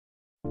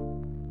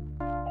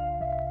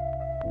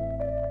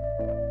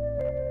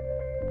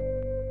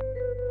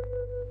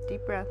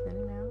Deep breath in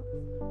and out.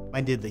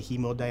 I did the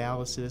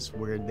hemodialysis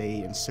where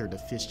they insert a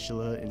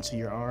fistula into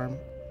your arm.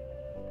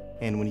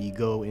 And when you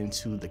go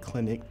into the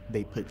clinic,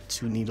 they put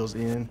 2 needles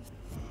in,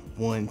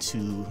 one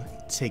to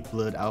take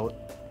blood out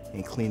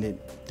and clean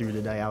it through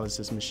the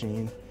dialysis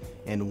machine,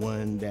 and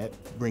one that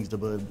brings the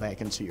blood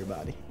back into your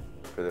body.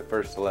 For the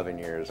first 11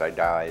 years, I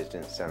dialyzed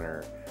in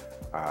center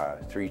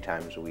 3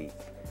 times a week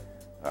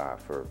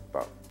for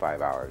about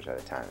 5 hours at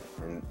a time,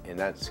 and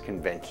that's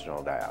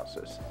conventional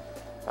dialysis.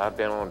 I've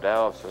been on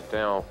dialysis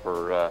now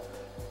for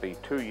be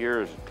 2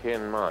 years and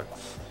 10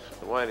 months.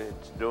 What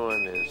it's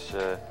doing is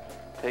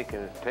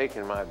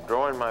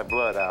drawing my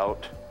blood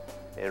out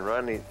and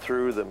running it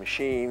through the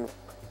machine.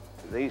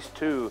 These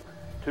two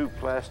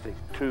plastic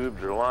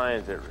tubes or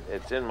lines that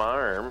it's in my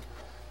arm.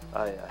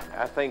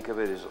 I think of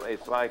it as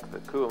it's like the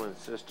coolant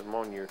system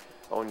in your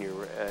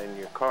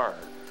car.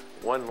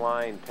 One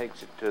line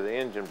takes it to the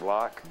engine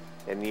block,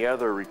 and the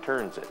other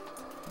returns it.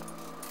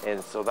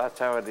 And so that's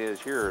how it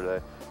is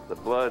here. The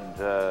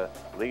blood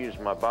leaves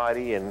my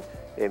body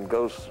and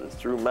goes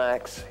through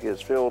Max,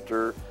 his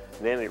filter,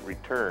 and then it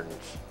returns.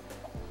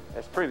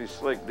 That's a pretty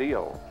slick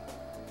deal.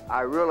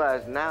 I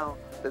realize now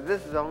that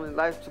this is the only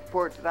life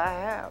support that I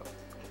have.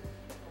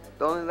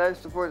 The only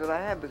life support that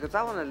I have, because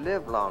I want to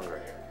live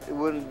longer. It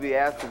wouldn't be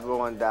after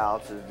going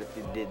dialysis if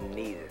you didn't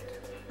need it.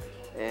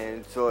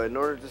 And so in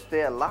order to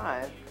stay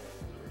alive,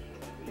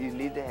 you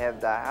need to have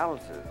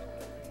dialysis.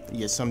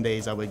 Yeah, some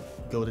days I would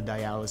go to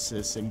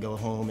dialysis and go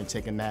home and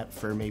take a nap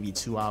for maybe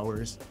 2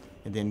 hours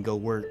and then go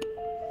work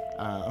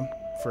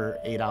for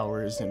 8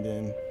 hours and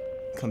then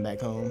come back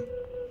home.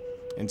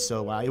 And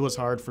so it was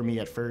hard for me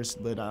at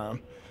first, but I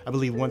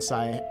believe once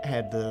I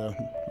had the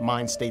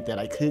mind state that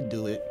I could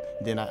do it,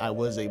 then I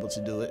was able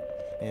to do it.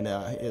 And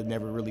it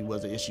never really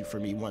was an issue for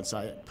me once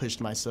I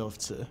pushed myself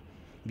to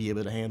be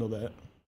able to handle that.